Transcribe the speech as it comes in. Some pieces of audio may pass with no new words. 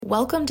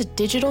Welcome to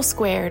Digital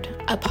Squared,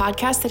 a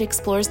podcast that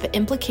explores the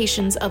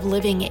implications of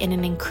living in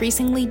an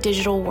increasingly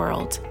digital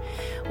world.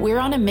 We're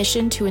on a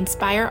mission to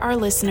inspire our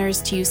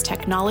listeners to use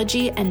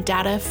technology and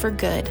data for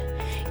good.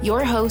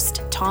 Your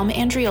host, Tom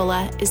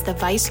Andriola, is the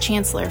Vice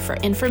Chancellor for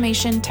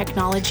Information,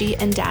 Technology,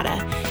 and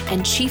Data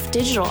and Chief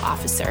Digital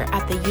Officer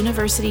at the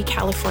University of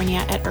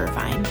California at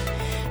Irvine.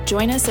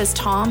 Join us as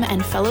Tom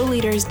and fellow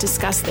leaders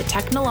discuss the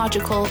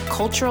technological,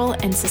 cultural,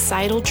 and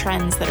societal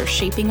trends that are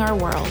shaping our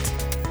world.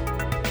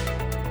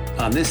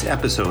 On this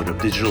episode of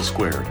Digital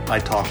Squared, I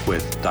talk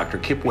with Dr.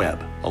 Kip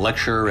Webb, a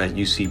lecturer at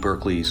UC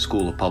Berkeley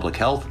School of Public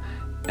Health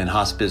and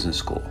Haas Business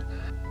School.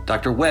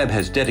 Dr. Webb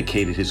has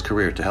dedicated his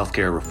career to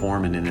healthcare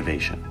reform and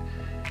innovation.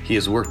 He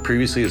has worked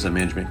previously as a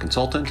management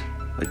consultant,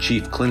 a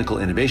chief clinical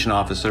innovation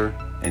officer,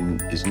 and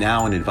is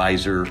now an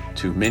advisor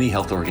to many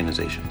health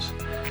organizations.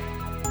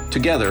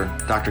 Together,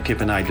 Dr.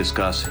 Kip and I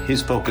discuss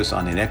his focus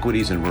on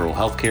inequities in rural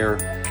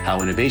healthcare,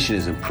 how innovation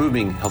is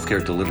improving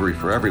healthcare delivery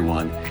for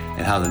everyone,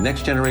 and how the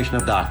next generation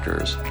of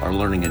doctors are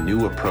learning a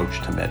new approach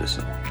to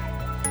medicine.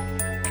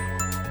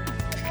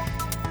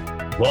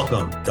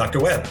 Welcome,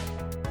 Dr. Webb.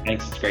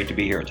 Thanks. It's great to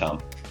be here,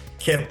 Tom.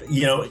 Kip,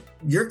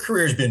 your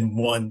career has been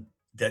one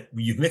that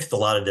you've mixed a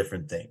lot of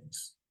different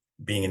things.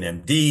 Being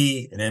an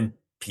MD, an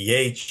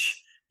MPH,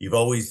 you've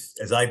always,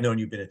 as I've known,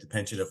 you've been at the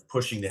penchant of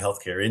pushing the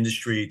healthcare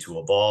industry to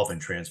evolve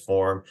and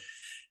transform.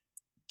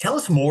 Tell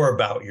us more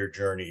about your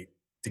journey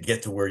to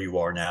get to where you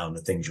are now and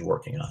the things you're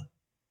working on.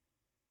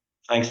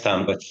 Thanks,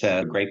 Tom. It's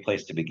a great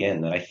place to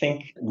begin. I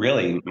think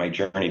really my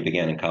journey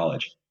began in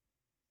college,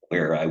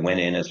 where I went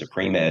in as a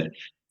pre-med,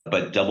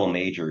 but double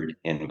majored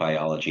in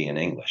biology and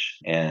English.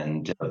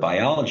 And the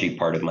biology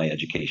part of my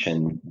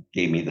education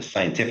gave me the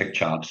scientific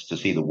chops to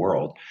see the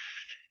world.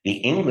 The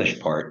English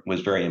part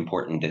was very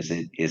important as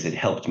it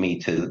helped me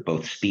to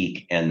both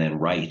speak and then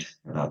write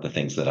about the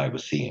things that I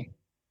was seeing.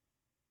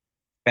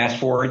 Fast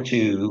forward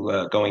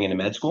to going into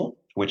med school,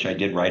 which I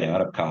did right out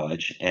of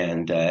college.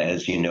 And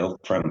as you know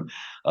from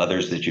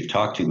others that you've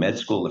talked to, med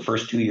school, the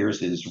first 2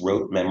 years is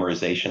rote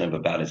memorization of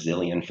about a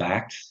zillion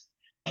facts,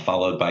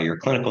 followed by your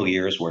clinical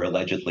years where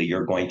allegedly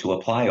you're going to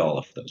apply all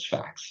of those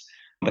facts.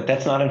 But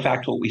that's not in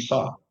fact what we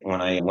saw. When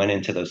I went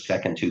into those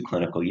second 2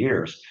 clinical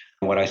years,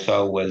 what I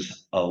saw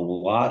was a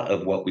lot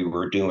of what we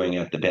were doing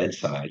at the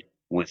bedside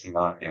was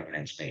not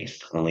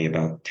evidence-based. Only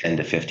about 10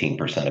 to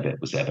 15% of it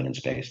was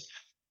evidence-based.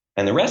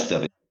 And the rest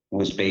of it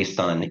was based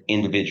on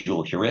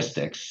individual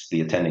heuristics,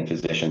 the attending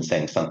physician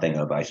saying something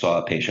of, I saw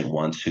a patient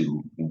once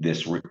who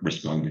this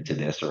responded to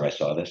this, or I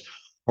saw this,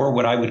 or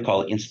what I would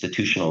call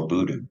institutional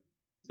voodoo.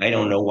 I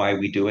don't know why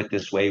we do it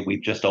this way.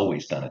 We've just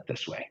always done it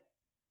this way.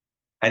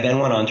 I then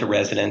went on to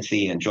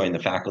residency and joined the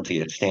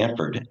faculty at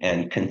Stanford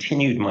and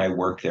continued my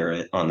work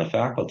there on the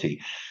faculty,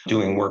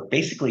 doing work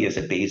basically as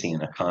a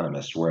Bayesian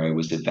economist, where I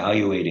was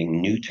evaluating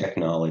new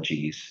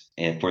technologies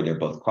and for their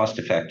both cost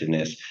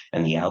effectiveness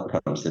and the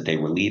outcomes that they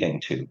were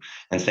leading to,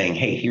 and saying,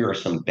 hey, here are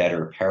some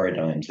better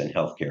paradigms in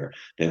healthcare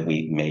that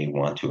we may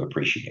want to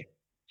appreciate.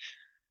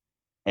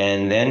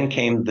 And then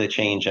came the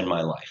change in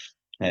my life.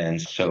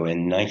 And so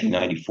in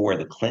 1994,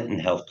 the Clinton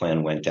health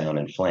plan went down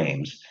in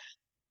flames.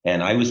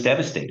 And I was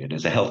devastated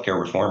as a healthcare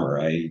reformer.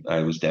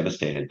 I was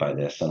devastated by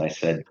this. And I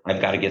said,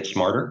 I've got to get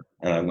smarter.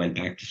 And I went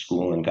back to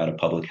school and got a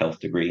public health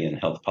degree in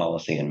health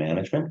policy and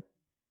management.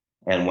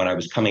 And when I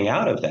was coming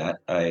out of that,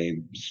 I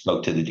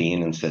spoke to the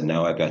dean and said,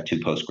 now I've got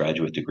 2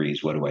 postgraduate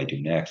degrees. What do I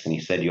do next? And he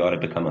said, you ought to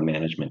become a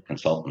management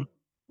consultant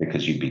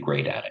because you'd be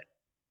great at it.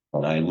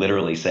 And I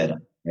literally said,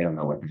 I don't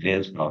know what it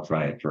is, but I'll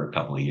try it for a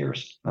couple of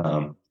years.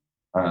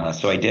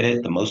 So I did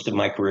it. The most of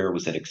my career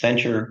was at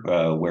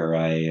Accenture, where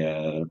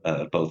I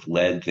both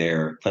led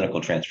their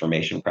clinical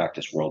transformation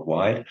practice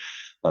worldwide,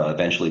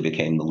 eventually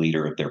became the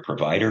leader of their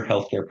provider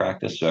healthcare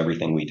practice. So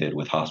everything we did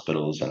with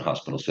hospitals and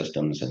hospital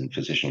systems and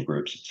physician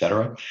groups, et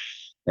cetera,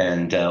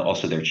 and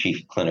also their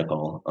chief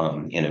clinical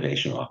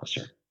innovation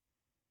officer.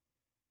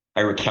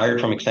 I retired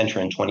from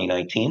Accenture in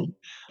 2019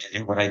 to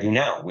do what I do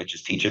now, which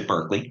is teach at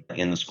Berkeley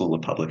in the School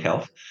of Public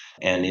Health.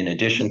 And in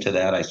addition to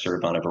that, I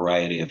serve on a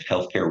variety of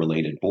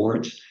healthcare-related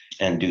boards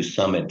and do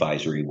some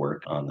advisory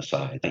work on the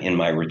side in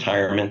my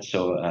retirement.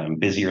 So I'm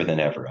busier than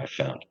ever, I've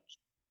found.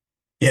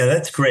 Yeah,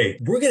 that's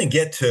great. We're going to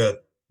get to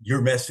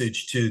your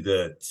message to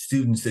the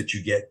students that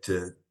you get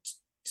to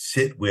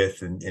sit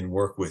with and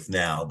work with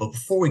now. But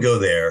before we go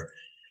there,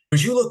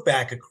 as you look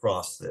back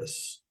across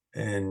this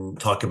and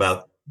talk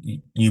about,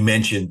 you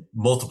mentioned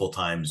multiple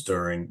times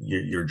during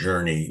your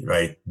journey,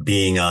 right?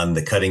 Being on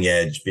the cutting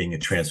edge, being a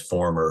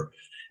transformer.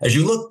 As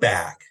you look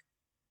back,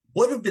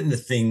 what have been the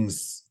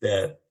things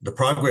that the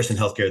progress in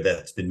healthcare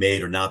that's been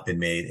made or not been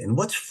made, and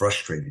what's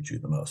frustrated you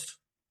the most?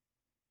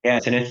 Yeah,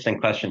 it's an interesting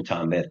question,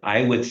 Tom. That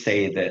I would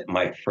say that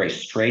my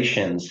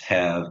frustrations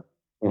have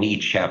in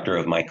each chapter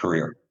of my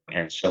career.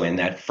 And so in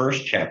that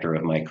first chapter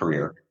of my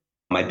career,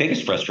 my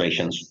biggest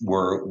frustrations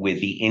were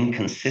with the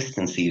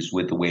inconsistencies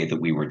with the way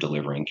that we were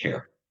delivering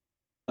care.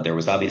 There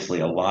was obviously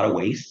a lot of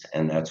waste,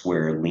 and that's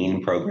where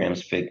lean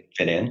programs fit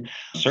in.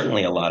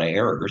 Certainly a lot of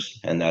errors,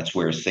 and that's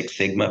where Six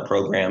Sigma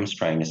programs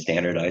trying to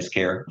standardize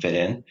care fit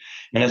in.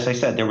 And as I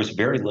said, there was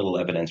very little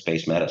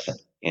evidence-based medicine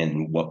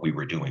in what we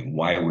were doing,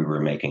 why we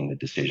were making the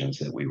decisions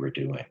that we were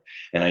doing.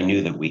 And I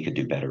knew that we could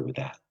do better with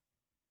that.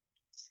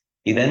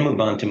 You then move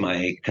on to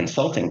my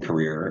consulting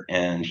career,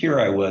 and here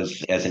I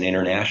was as an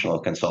international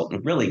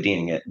consultant, really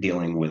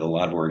dealing with a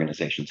lot of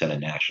organizations at a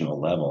national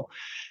level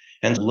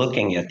and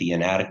looking at the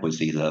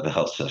inadequacies of the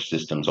health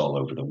systems all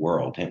over the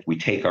world. If we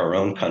take our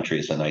own country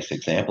as a nice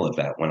example of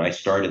that, when I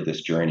started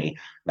this journey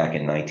back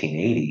in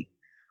 1980,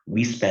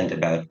 we spent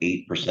about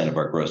 8% of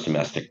our gross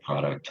domestic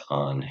product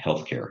on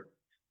healthcare,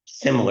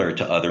 similar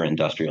to other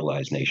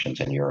industrialized nations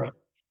in Europe.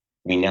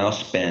 We now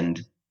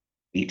spend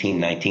 18,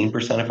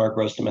 19% of our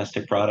gross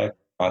domestic product,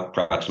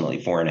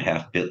 approximately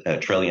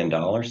 $4.5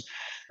 trillion.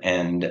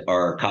 And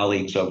our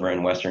colleagues over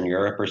in Western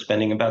Europe are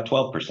spending about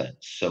 12%.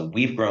 So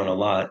we've grown a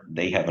lot.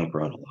 They haven't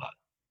grown a lot.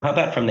 How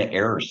about from the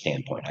error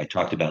standpoint? I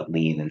talked about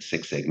lean and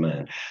Six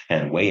Sigma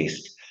and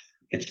waste.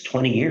 It's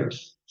 20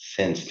 years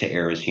since To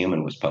Err is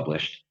Human was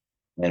published,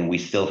 and we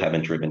still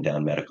haven't driven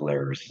down medical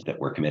errors that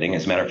we're committing.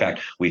 As a matter of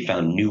fact, we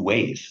found new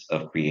ways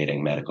of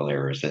creating medical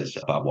errors, as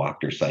Bob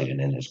Wachter cited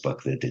in his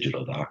book, The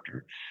Digital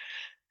Doctor.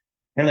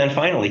 And then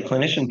finally,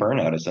 clinician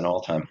burnout is an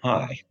all-time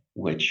high,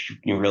 which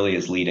really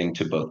is leading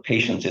to both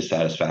patient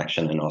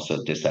dissatisfaction and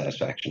also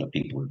dissatisfaction of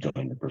people who are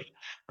doing the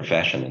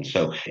profession. And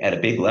so at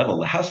a big level,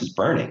 the house is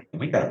burning.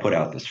 We've got to put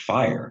out this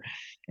fire.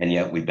 And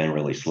yet we've been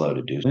really slow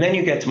to do. And then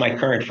you get to my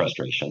current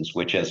frustrations,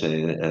 which as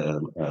a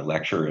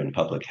lecturer in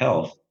public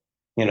health,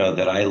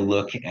 that I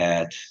look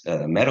at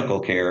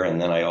medical care,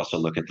 and then I also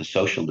look at the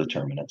social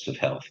determinants of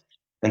health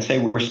and say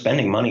we're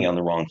spending money on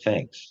the wrong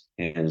things.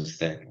 Is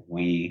that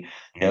we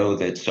know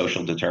that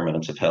social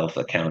determinants of health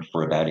account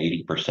for about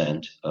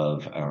 80%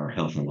 of our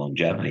health and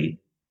longevity,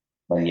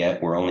 and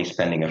yet we're only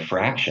spending a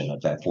fraction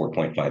of that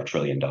 $4.5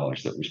 trillion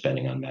that we're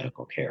spending on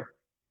medical care.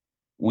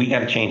 We got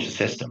to change the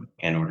system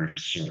in order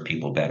to serve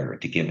people better,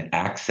 to give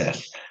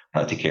access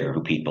to care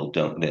who people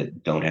don't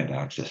have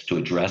access, to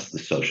address the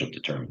social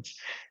determinants,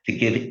 to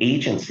give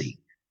agency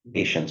to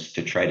patients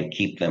to try to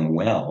keep them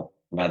well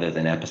rather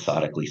than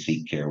episodically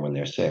seek care when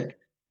they're sick.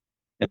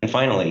 And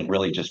finally,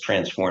 really just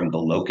transform the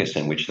locus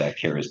in which that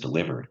care is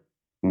delivered.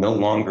 No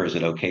longer is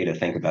it okay to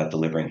think about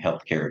delivering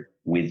healthcare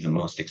with the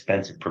most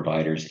expensive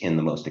providers in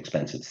the most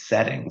expensive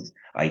settings,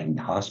 i.e.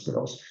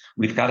 hospitals.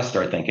 We've got to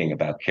start thinking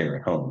about care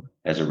at home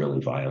as a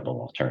really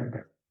viable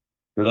alternative.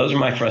 So those are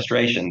my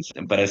frustrations.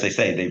 But as I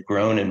say, they've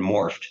grown and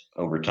morphed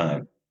over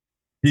time.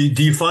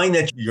 Do you find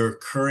that your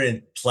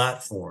current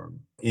platform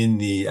in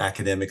the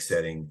academic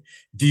setting,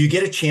 do you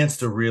get a chance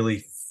to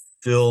really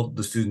fill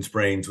the students'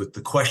 brains with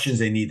the questions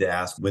they need to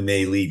ask when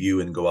they leave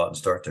you and go out and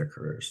start their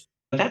careers?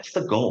 That's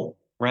the goal,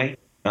 right?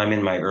 I'm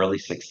in my early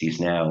 60s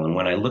now. And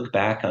when I look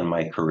back on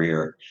my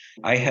career,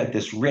 I had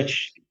this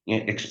rich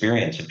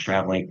experience of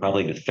traveling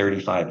probably to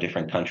 35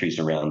 different countries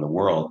around the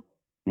world,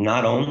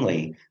 not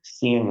only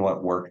seeing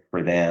what worked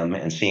for them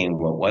and seeing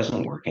what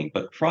wasn't working,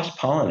 but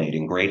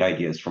cross-pollinating great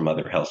ideas from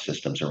other health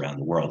systems around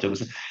the world. It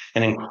was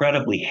an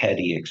incredibly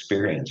heady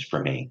experience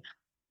for me.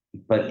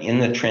 But in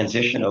the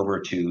transition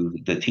over to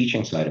the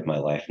teaching side of my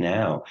life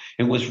now,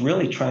 it was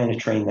really trying to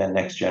train that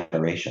next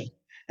generation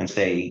and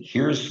say,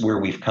 here's where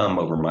we've come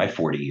over my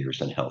 40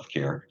 years in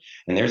healthcare,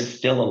 and there's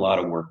still a lot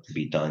of work to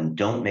be done.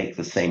 Don't make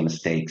the same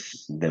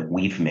mistakes that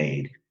we've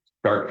made.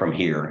 Start from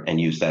here and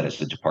use that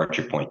as a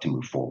departure point to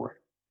move forward.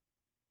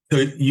 So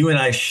you and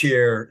I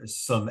share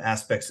some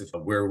aspects of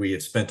where we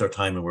have spent our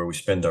time and where we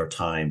spend our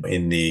time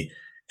in the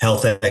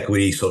health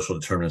equity, social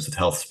determinants of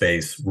health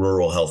space,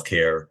 rural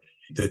healthcare.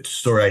 The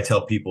story I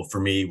tell people for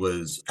me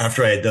was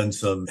after I had done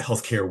some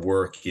healthcare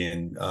work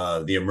in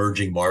the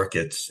emerging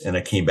markets and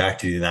I came back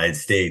to the United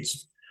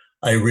States,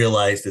 I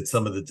realized that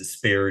some of the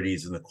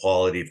disparities in the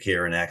quality of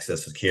care and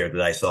access of care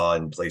that I saw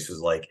in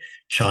places like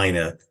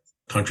China,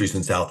 countries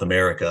in South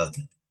America,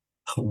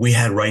 we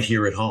had right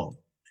here at home.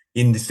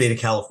 In the state of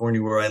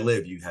California where I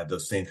live, you have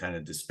those same kind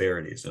of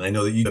disparities. And I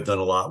know that you have done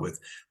a lot with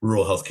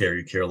rural healthcare.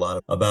 You care a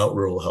lot about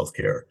rural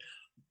healthcare.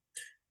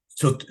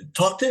 So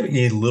talk to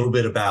me a little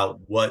bit about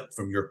what,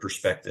 from your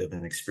perspective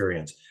and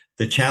experience,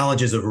 the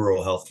challenges of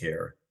rural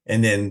healthcare,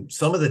 and then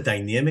some of the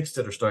dynamics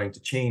that are starting to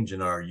change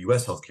in our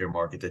U.S. healthcare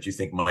market that you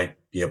think might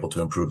be able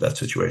to improve that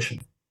situation.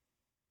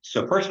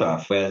 So first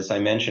off, as I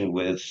mentioned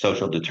with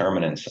social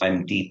determinants,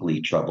 I'm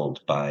deeply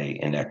troubled by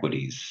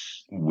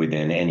inequities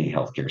within any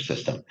healthcare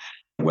system,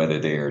 whether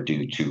they are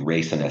due to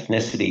race and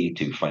ethnicity,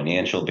 to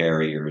financial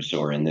barriers,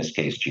 or in this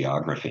case,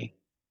 geography.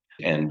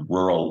 And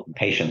rural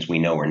patients, we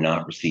know, are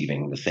not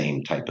receiving the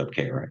same type of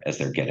care as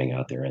they're getting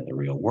out there in the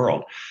real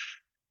world.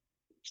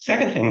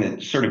 Second thing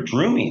that sort of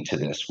drew me to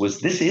this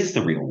is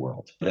the real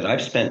world, that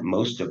I've spent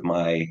most of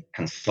my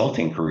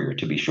consulting career,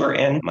 to be sure,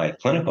 and my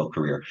clinical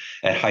career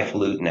at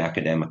highfalutin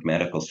academic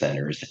medical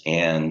centers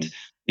and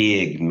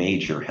big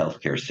major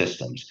healthcare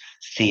systems,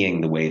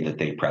 seeing the way that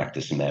they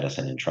practice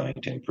medicine and trying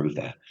to improve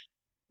that.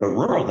 But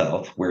rural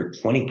health, where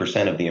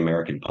 20% of the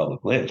American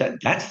public live,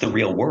 that's the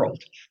real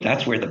world.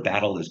 That's where the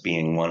battle is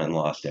being won and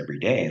lost every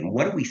day. And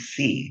what do we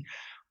see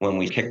when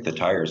we kick the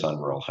tires on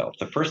rural health?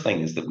 The first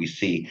thing is that we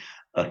see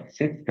a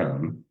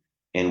system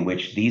in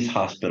which these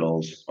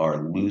hospitals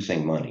are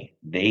losing money.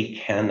 They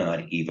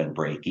cannot even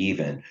break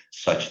even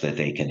such that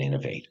they can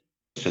innovate,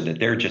 so that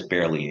they're just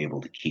barely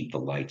able to keep the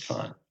lights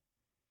on.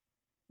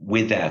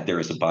 With that,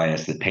 there is a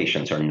bias that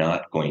patients are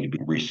not going to be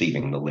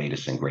receiving the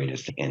latest and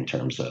greatest in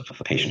terms of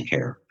patient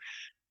care.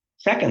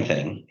 Second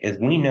thing is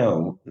we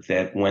know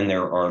that when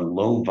there are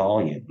low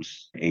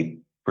volumes, a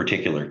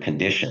particular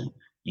condition,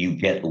 you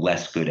get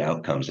less good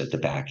outcomes at the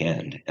back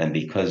end. And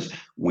because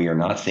we are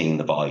not seeing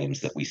the volumes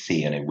that we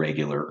see in a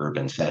regular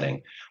urban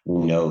setting,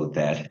 we know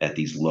that at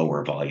these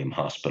lower volume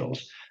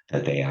hospitals,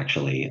 that they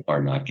actually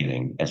are not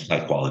getting as high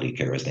quality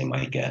care as they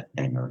might get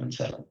in an urban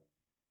setting.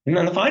 And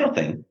then the final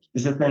thing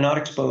is that they're not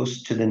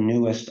exposed to the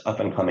newest up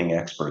and coming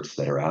experts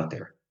that are out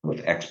there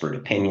with expert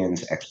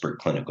opinions, expert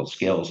clinical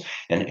skills,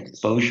 and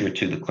exposure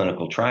to the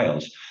clinical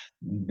trials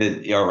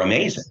that are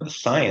amazing. The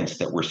science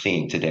that we're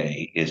seeing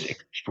today is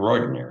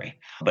extraordinary,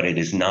 but it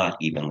is not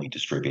evenly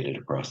distributed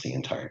across the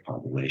entire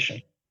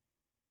population.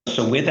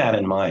 So with that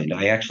in mind,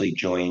 I actually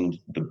joined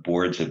the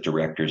boards of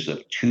directors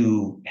of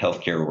two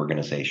healthcare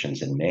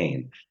organizations in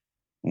Maine.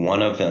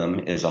 One of them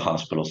is a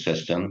hospital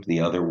system.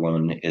 The other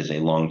one is a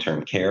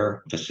long-term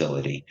care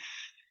facility.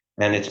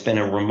 And it's been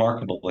a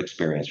remarkable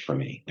experience for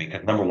me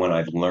because number one,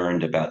 I've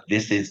learned about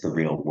this is the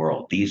real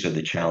world. These are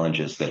the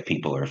challenges that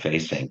people are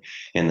facing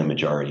in the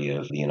majority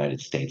of the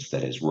United States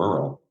that is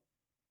rural.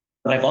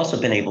 But I've also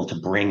been able to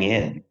bring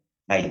in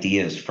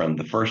ideas from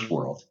the first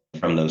world,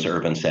 from those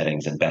urban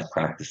settings and best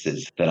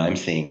practices that I'm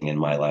seeing in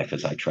my life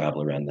as I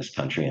travel around this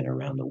country and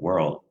around the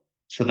world,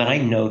 so that I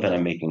know that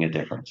I'm making a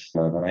difference,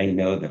 so that I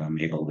know that I'm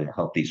able to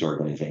help these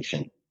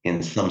organizations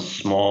in some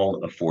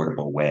small,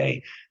 affordable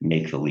way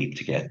make the leap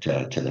to get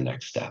to the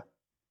next step.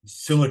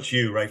 Similar to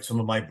you, right? Some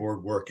of my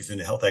board work is in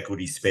the health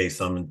equity space.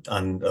 I'm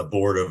on a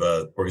board of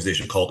an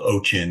organization called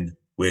OCHIN,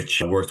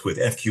 which worked with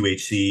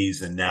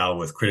FQHCs and now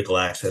with critical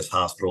access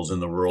hospitals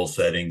in the rural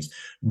settings,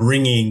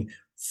 bringing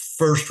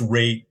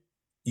first-rate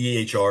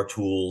EHR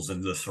tools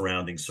and the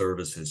surrounding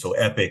services. So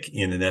Epic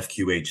in an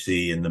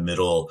FQHC in the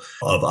middle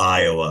of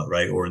Iowa,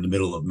 right? Or in the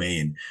middle of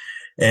Maine.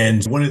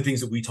 And one of the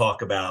things that we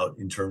talk about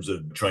in terms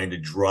of trying to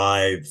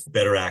drive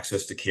better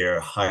access to care,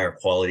 higher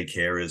quality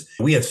care is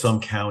we have some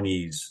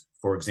counties,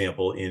 for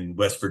example, in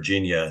West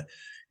Virginia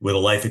with a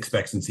life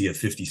expectancy of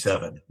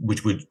 57,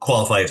 which would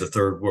qualify as a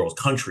third world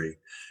country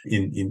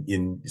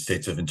in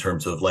states in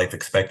terms of life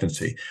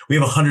expectancy. We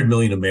have 100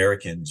 million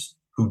Americans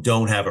who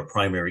don't have a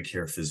primary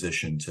care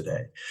physician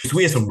today. So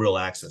we have some real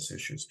access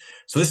issues.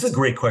 So this is a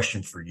great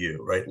question for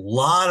you, right? A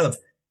lot of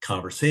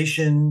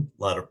conversation,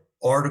 a lot of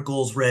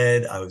articles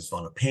read. I was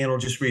on a panel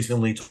just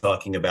recently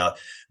talking about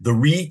the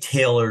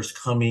retailers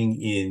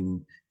coming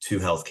in to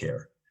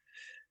healthcare,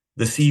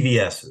 the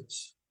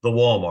CVSs, the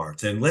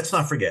Walmarts. And let's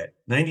not forget,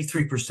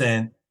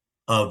 93%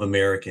 of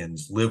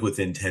Americans live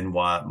within 10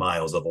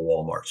 miles of a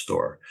Walmart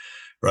store.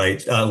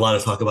 Right. A lot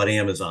of talk about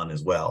Amazon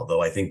as well,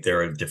 though I think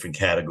they're a different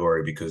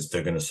category because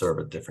they're going to serve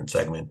a different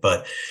segment.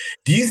 But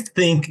do you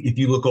think if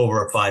you look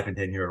over a 5 and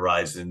 10 year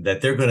horizon that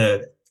they're going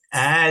to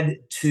add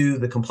to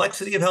the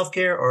complexity of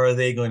healthcare, or are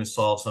they going to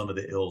solve some of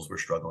the ills we're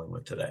struggling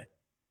with today?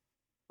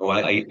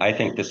 Well, I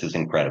think this is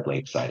incredibly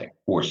exciting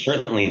for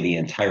certainly the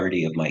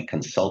entirety of my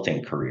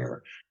consulting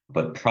career,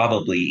 but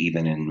probably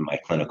even in my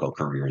clinical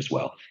career as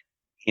well.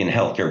 In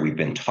healthcare, we've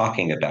been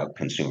talking about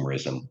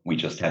consumerism. We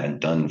just haven't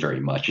done very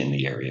much in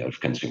the area of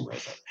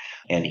consumerism.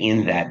 And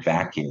in that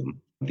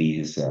vacuum,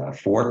 these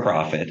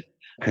for-profit,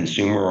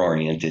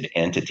 consumer-oriented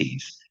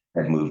entities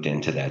have moved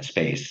into that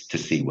space to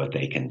see what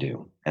they can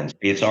do. And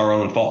it's our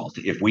own fault.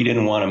 If we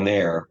didn't want them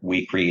there,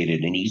 we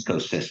created an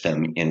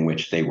ecosystem in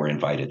which they were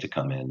invited to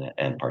come in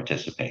and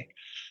participate.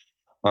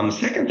 The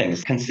second thing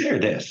is consider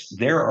this.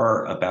 There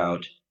are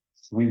about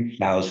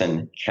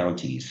 3,000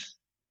 counties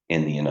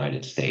in the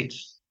United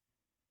States.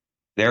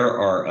 There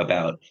are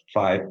about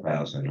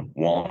 5,000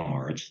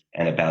 Walmarts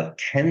and about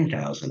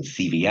 10,000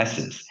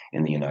 CVSs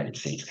in the United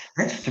States.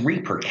 That's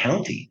 3 per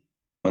county.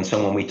 And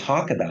so when we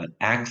talk about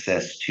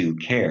access to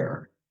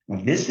care,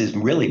 this is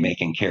really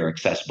making care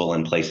accessible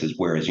in places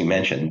where, as you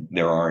mentioned,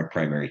 there aren't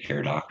primary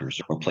care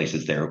doctors or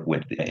places there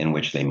in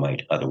which they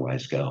might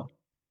otherwise go.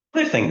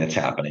 The other thing that's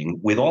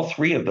happening with all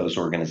 3 of those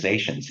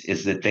organizations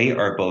is that they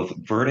are both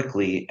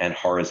vertically and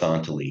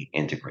horizontally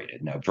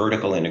integrated. Now,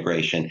 vertical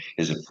integration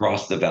is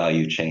across the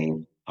value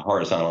chain.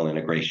 Horizontal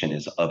integration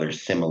is other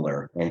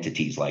similar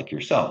entities like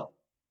yourself.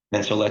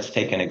 And so let's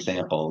take an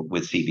example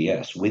with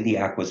CVS. With the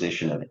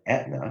acquisition of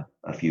Aetna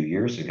a few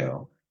years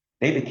ago,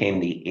 they became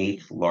the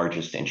 8th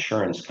largest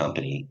insurance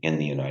company in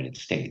the United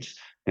States,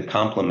 to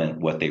complement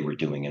what they were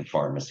doing in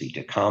pharmacy,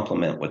 to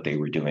complement what they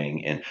were doing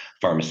in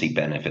pharmacy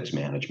benefits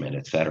management,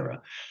 et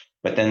cetera.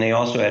 But then they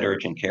also had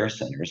urgent care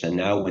centers. And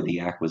now with the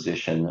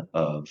acquisition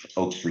of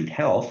Oak Street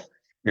Health,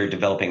 they're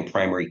developing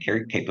primary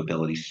care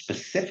capabilities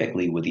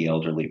specifically with the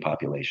elderly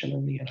population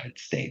in the United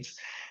States.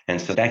 And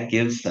so that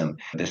gives them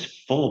this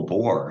full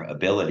bore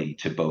ability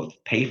to both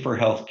pay for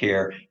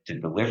healthcare, to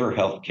deliver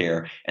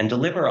healthcare, and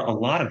deliver a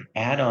lot of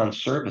add-on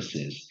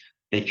services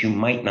that you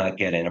might not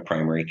get in a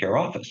primary care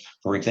office.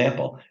 For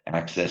example,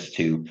 access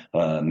to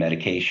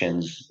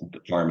medications,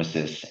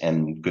 pharmacists,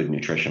 and good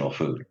nutritional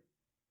food.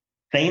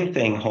 Same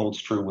thing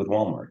holds true with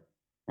Walmart,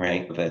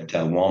 right? That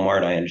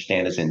Walmart, I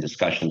understand, is in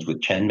discussions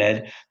with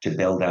ChenMed to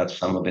build out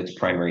some of its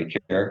primary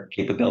care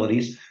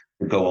capabilities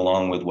to go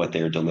along with what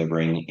they're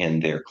delivering in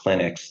their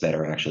clinics that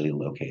are actually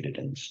located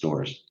in the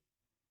stores.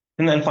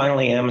 And then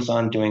finally,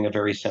 Amazon doing a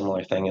very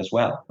similar thing as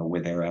well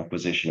with their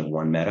acquisition of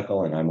One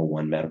Medical. And I'm a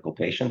One Medical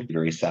patient,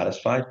 very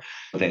satisfied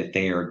that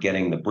they are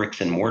getting the bricks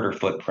and mortar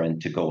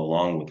footprint to go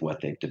along with what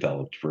they've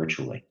developed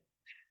virtually.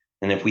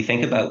 And if we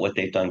think about what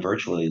they've done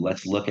virtually,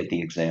 let's look at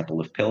the example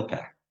of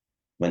PillPack.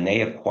 When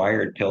they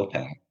acquired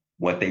PillPack,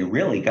 what they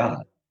really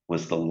got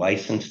was the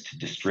license to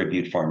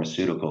distribute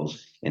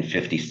pharmaceuticals in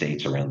 50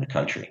 states around the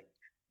country.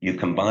 You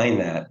combine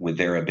that with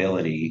their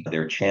ability,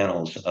 their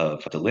channels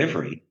of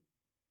delivery.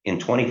 In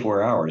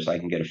 24 hours, I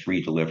can get a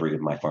free delivery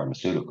of my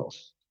pharmaceuticals.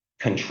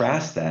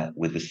 Contrast that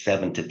with the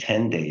 7 to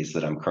 10 days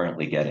that I'm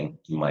currently getting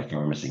from my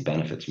pharmacy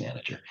benefits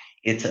manager.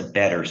 It's a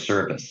better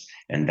service,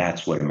 and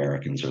that's what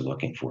Americans are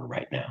looking for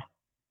right now.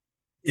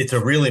 It's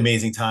a really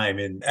amazing time.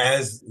 And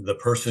as the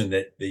person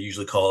that they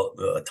usually call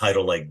a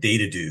title like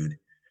data dude,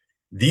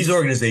 these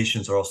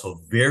organizations are also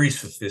very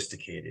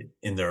sophisticated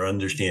in their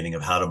understanding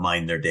of how to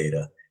mine their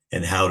data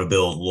and how to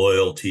build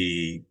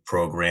loyalty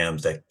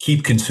programs that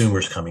keep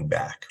consumers coming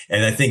back.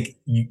 And I think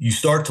you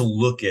start to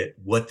look at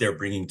what they're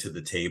bringing to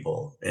the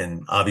table.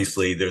 And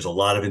obviously there's a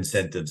lot of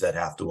incentives that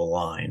have to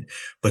align.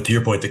 But to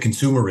your point, the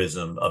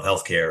consumerism of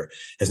healthcare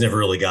has never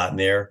really gotten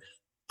there.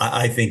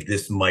 I think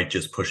this might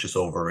just push us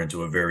over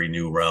into a very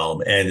new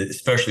realm, and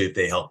especially if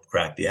they help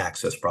crack the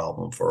access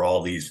problem for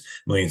all these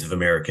millions of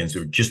Americans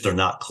who just are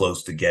not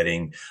close to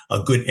getting a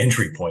good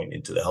entry point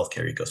into the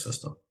healthcare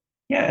ecosystem.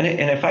 Yeah,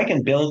 and if I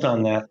can build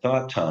on that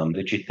thought, Tom,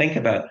 that you think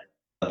about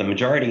the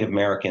majority of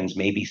Americans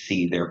maybe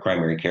see their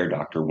primary care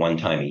doctor one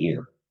time a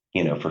year,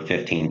 for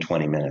 15,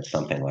 20 minutes,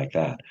 something like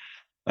that.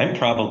 I'm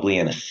probably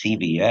in a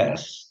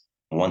CVS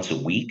once a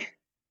week.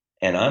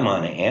 And I'm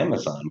on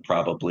Amazon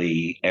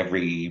probably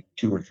every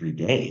 2 or 3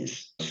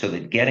 days. So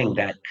that getting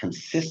that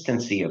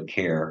consistency of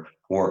care,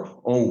 or,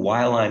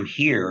 while I'm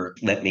here,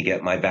 let me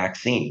get my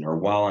vaccine, or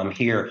while I'm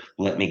here,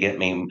 let me get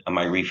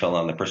my refill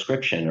on the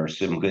prescription, or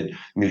some good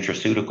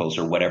nutraceuticals,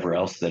 or whatever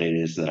else that it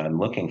is that I'm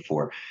looking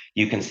for.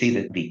 You can see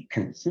that the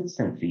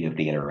consistency of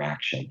the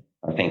interaction,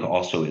 I think,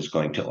 also is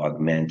going to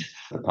augment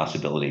the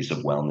possibilities of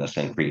wellness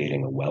and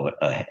creating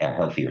a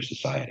healthier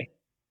society.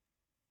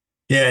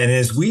 Yeah, and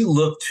as we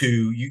look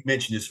to, you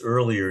mentioned this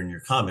earlier in your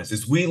comments,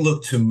 as we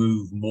look to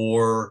move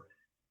more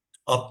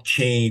up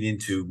chain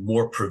into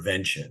more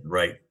prevention,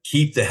 right?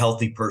 Keep the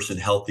healthy person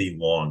healthy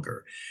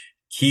longer,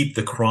 keep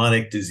the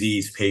chronic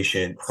disease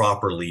patient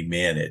properly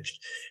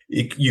managed.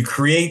 You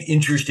create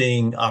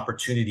interesting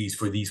opportunities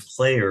for these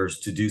players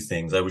to do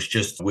things. I was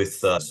just with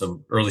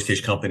some early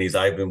stage companies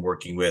I've been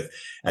working with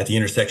at the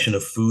intersection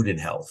of food and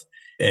health,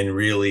 and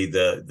really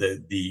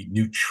the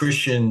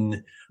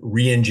nutrition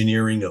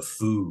re-engineering of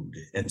food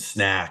and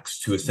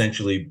snacks to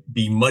essentially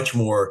be much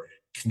more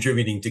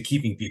contributing to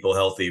keeping people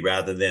healthy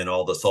rather than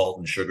all the salt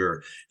and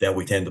sugar that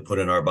we tend to put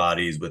in our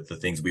bodies with the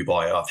things we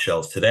buy off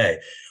shelves today.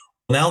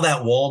 Now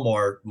that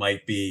Walmart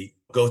might be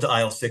go to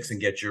aisle 6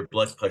 and get your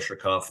blood pressure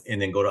cuff,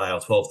 and then go to aisle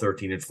 12,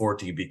 13, and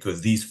 14,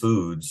 because these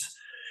foods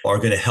are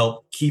going to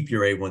help keep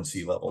your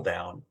A1C level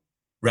down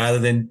rather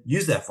than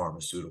use that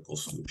pharmaceutical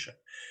solution.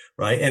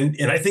 Right.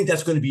 And I think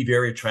that's going to be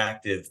very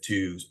attractive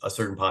to a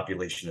certain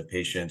population of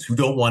patients who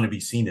don't want to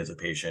be seen as a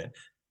patient,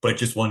 but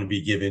just want to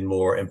be given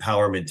more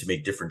empowerment to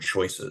make different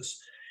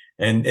choices.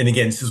 And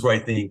again, this is where I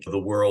think the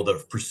world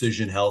of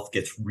precision health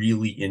gets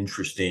really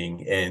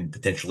interesting and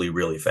potentially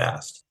really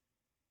fast.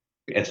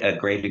 It's a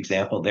great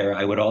example there.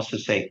 I would also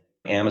say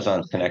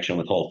Amazon's connection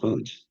with Whole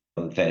Foods,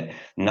 that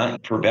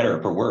not for better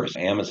or for worse,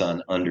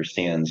 Amazon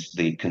understands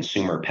the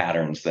consumer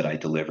patterns that I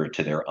deliver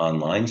to their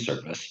online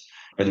service.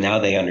 But now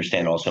they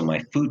understand also my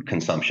food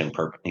consumption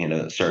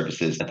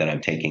services that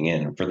I'm taking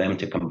in. And for them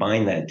to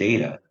combine that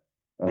data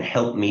and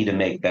help me to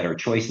make better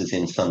choices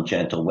in some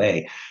gentle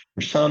way.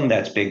 For some,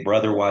 that's Big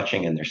Brother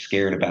watching and they're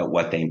scared about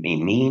what they may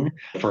mean.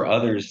 For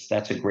others,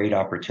 that's a great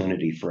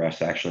opportunity for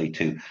us actually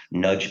to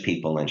nudge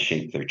people and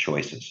shape their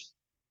choices.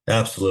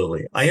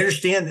 Absolutely. I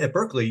understand at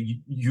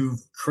Berkeley,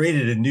 you've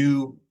created a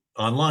new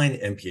online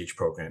MPH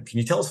program. Can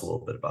you tell us a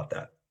little bit about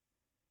that?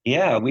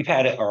 Yeah, we've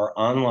had our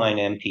online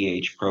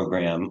MPH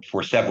program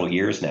for several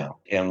years now.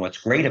 And what's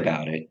great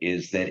about it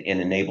is that it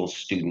enables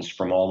students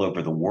from all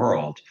over the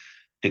world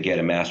to get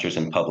a master's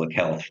in public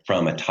health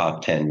from a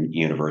top 10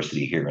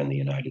 university here in the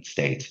United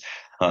States.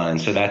 And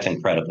so that's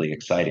incredibly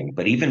exciting.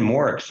 But even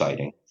more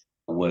exciting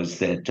was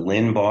that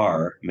Lynn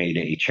Barr made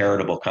a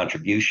charitable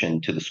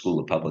contribution to the School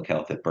of Public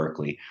Health at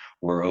Berkeley,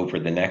 where over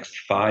the next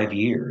 5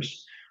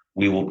 years,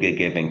 we will be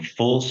giving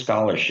full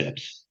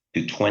scholarships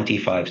to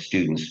 25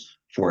 students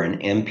for an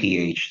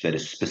MPH that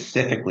is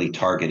specifically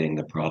targeting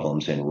the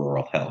problems in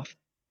rural health.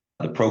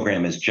 The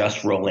program is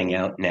just rolling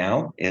out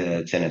now.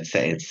 It's in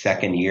its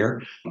second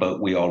year,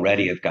 but we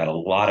already have got a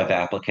lot of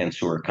applicants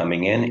who are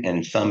coming in,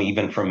 and some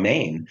even from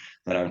Maine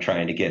that I'm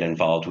trying to get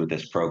involved with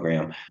this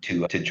program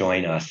to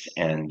join us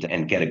and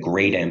get a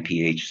great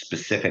MPH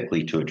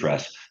specifically to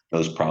address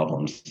those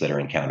problems that are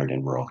encountered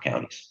in rural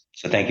counties.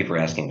 So thank you for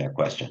asking that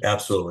question.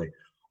 Absolutely.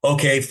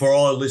 Okay, for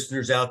all our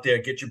listeners out there,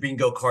 get your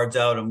bingo cards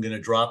out. I'm going to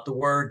drop the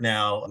word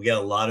now. We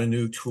got a lot of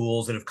new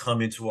tools that have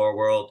come into our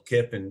world,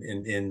 Kip, and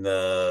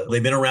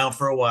they've been around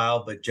for a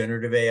while, but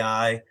generative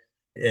AI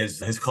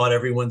has caught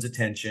everyone's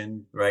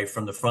attention, right?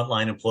 From the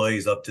frontline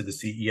employees up to the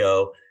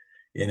CEO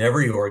in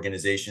every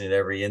organization, in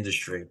every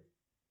industry.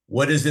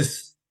 What does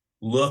this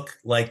look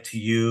like to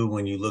you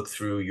when you look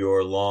through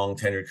your long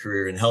tenured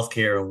career in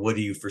healthcare, and what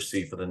do you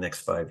foresee for the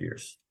next 5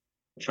 years?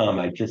 Tom,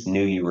 I just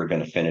knew you were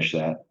going to finish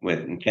that with,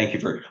 and thank you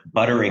for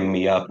buttering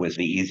me up with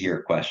the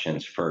easier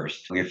questions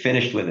first. We're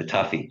finished with a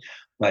toughie,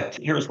 but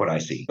here's what I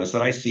see. Is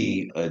that I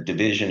see a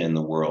division in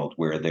the world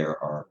where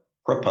there are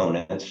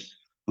proponents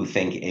who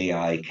think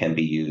AI can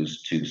be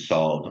used to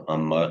solve a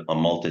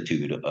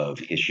multitude of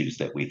issues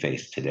that we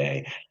face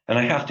today. And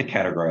I have to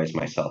categorize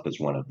myself as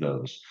one of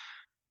those.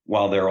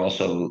 While there are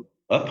also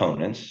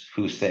opponents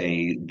who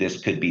say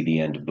this could be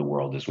the end of the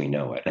world as we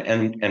know it.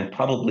 And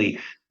probably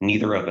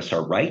neither of us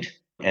are right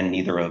and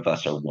neither of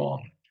us are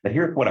wrong. But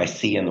here's what I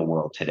see in the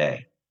world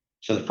today.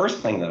 So the first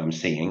thing that I'm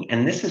seeing,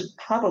 and this is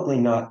probably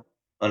not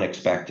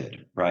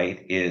unexpected,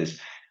 right, is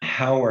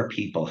how are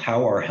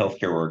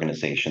healthcare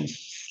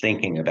organizations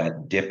thinking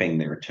about dipping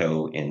their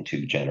toe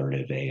into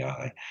generative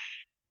AI?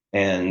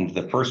 And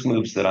the first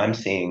moves that I'm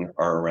seeing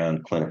are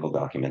around clinical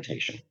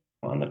documentation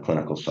on the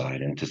clinical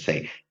side, and to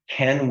say,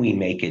 can we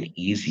make it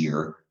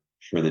easier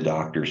for the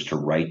doctors to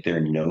write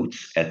their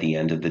notes at the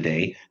end of the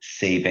day,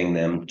 saving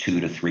them 2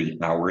 to 3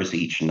 hours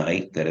each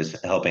night that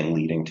is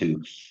leading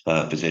to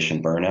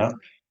physician burnout?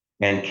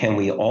 And can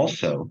we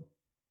also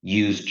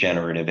use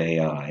generative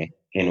AI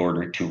in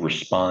order to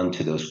respond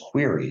to those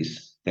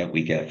queries that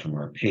we get from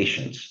our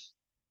patients?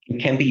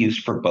 It can be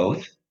used for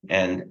both.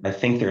 And I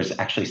think there's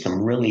actually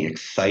some really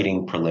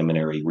exciting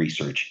preliminary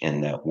research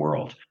in that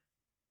world.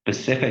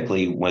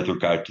 Specifically, with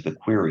regard to the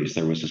queries,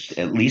 there was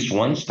at least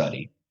one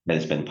study that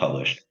has been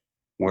published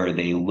where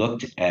they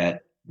looked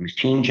at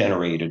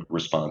machine-generated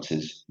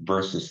responses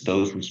versus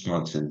those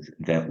responses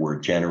that were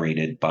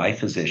generated by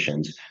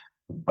physicians,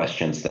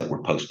 questions that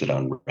were posted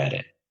on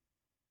Reddit.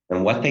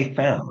 And what they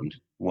found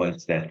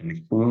was that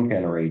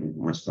machine-generated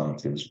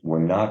responses were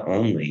not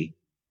only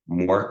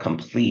more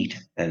complete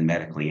and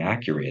medically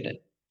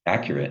accurate,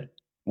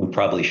 we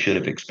probably should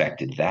have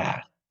expected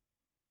that.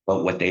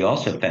 But what they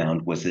also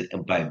found was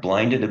that by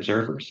blinded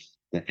observers,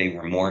 that they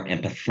were more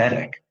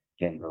empathetic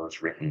than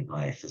those written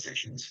by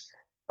physicians.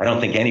 I don't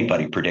think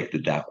anybody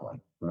predicted that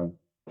one. Right?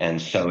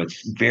 And so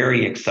it's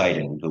very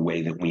exciting the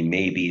way that we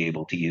may be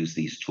able to use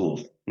these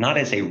tools, not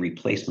as a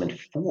replacement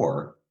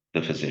for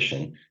the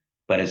physician,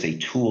 but as a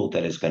tool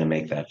that is going to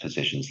make that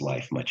physician's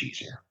life much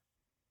easier.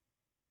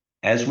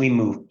 As we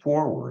move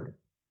forward,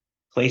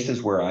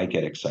 places where I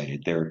get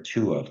excited, there are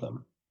two of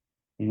them.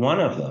 One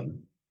of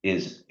them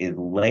is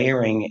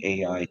layering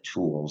AI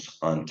tools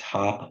on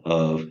top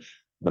of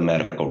the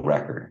medical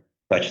record,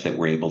 such that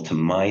we're able to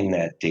mine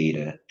that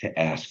data to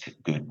ask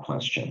good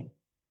questions.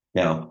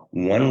 Now,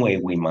 one way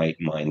we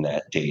might mine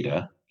that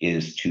data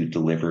is to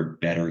deliver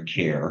better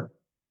care to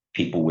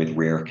people with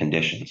rare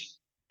conditions,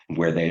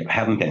 where there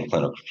haven't been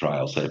clinical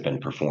trials that have been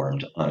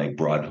performed on a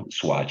broad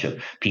swatch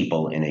of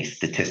people in a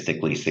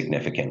statistically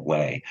significant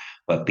way,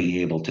 but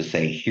be able to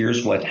say,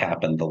 here's what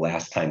happened the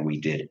last time we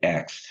did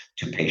X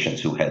to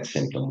patients who had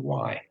symptom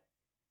Y.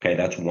 Okay,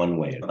 that's one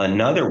way.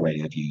 Another way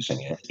of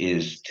using it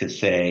is to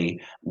say,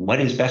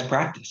 what is best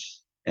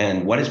practice?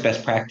 And what is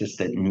best practice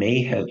that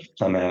may have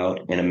come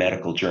out in a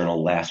medical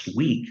journal last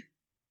week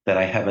that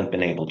I haven't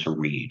been able to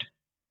read,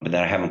 but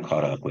that I haven't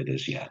caught up with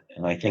as yet?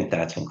 And I think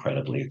that's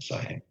incredibly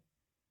exciting.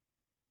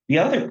 The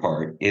other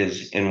part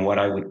is in what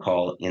I would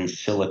call in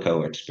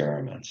silico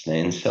experiments. Now,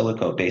 in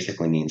silico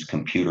basically means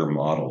computer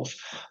models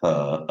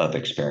of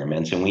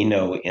experiments. And we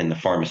know in the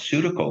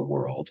pharmaceutical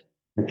world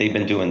that they've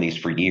been doing these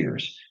for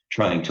years,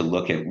 trying to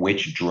look at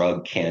which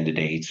drug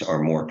candidates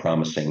are more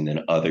promising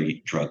than other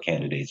drug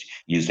candidates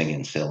using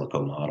in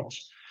silico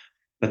models.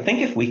 But think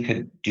if we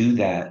could do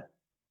that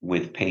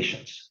with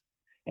patients,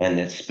 and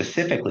that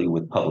specifically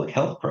with public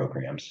health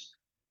programs,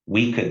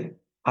 we could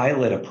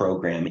pilot a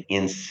program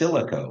in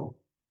silico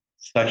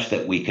such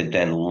that we could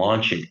then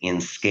launch it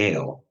in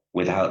scale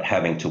without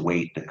having to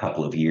wait a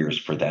couple of years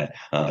for that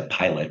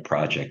pilot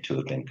project to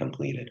have been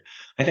completed.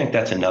 I think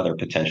that's another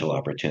potential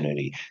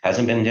opportunity.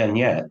 Hasn't been done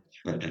yet,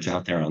 but it's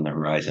out there on the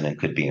horizon and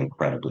could be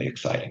incredibly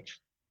exciting.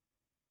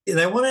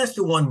 And I want to ask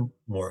you one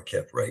more,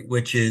 Kip, right?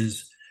 Which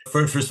is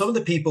for some of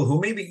the people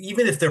who maybe,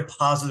 even if they're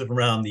positive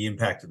around the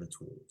impact of the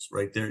tools,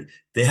 right?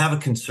 They have a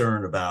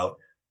concern about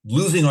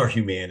losing our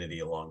humanity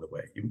along the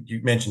way.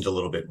 You mentioned a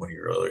little bit in one of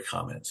your earlier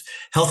comments.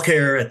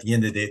 Healthcare, at the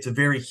end of the day, there's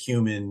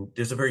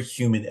a very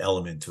human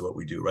element to what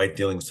we do, right?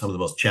 Dealing with some of the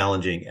most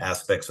challenging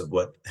aspects of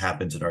what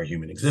happens in our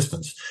human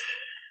existence.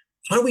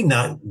 How do we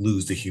not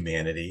lose the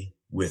humanity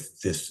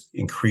with this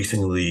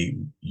increasingly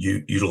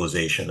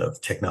utilization of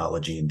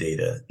technology and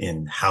data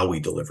in how we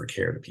deliver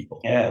care to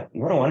people? Yeah,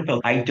 what a wonderful.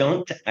 I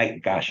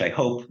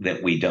hope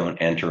that we don't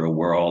enter a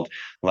world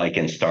like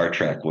in Star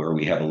Trek where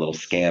we have a little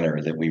scanner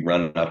that we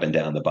run up and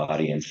down the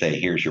body and say,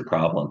 here's your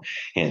problem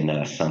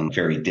in some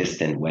very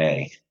distant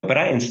way. But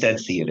I instead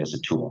see it as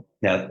a tool.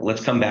 Now,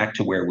 let's come back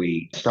to where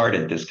we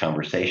started this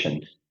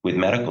conversation with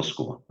medical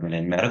school. And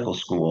in medical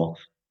school,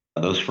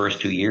 those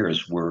first 2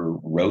 years were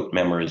rote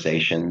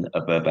memorization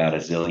of about a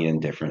zillion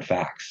different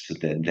facts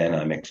that then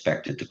I'm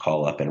expected to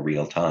call up in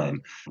real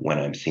time when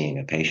I'm seeing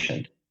a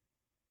patient.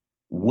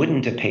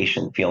 Wouldn't a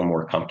patient feel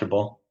more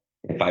comfortable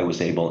if I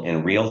was able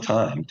in real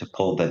time to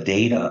pull the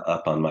data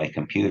up on my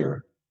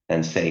computer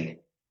and say,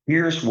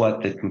 here's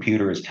what the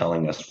computer is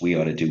telling us we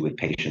ought to do with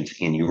patients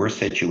in your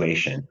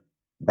situation.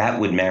 That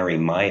would marry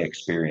my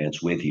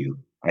experience with you.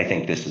 I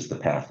think this is the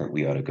path that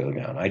we ought to go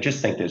down. I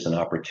just think there's an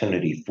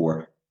opportunity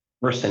for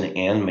person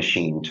and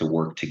machine to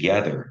work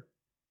together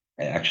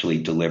and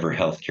actually deliver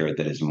healthcare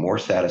that is more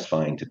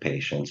satisfying to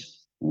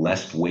patients,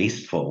 less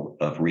wasteful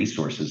of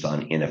resources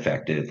on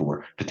ineffective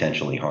or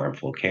potentially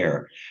harmful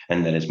care,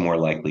 and that is more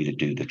likely to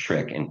do the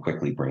trick in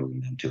quickly bringing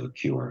them to a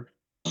cure.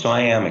 So I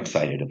am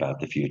excited about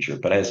the future.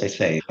 But as I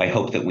say, I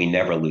hope that we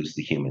never lose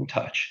the human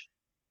touch.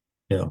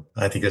 Yeah,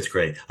 I think that's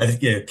great. I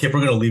think, Kip,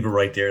 we're going to leave it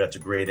right there. That's a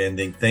great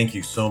ending. Thank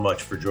you so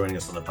much for joining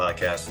us on the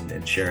podcast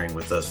and sharing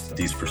with us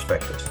these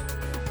perspectives.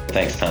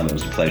 Thanks, Tom. It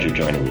was a pleasure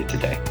joining you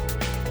today.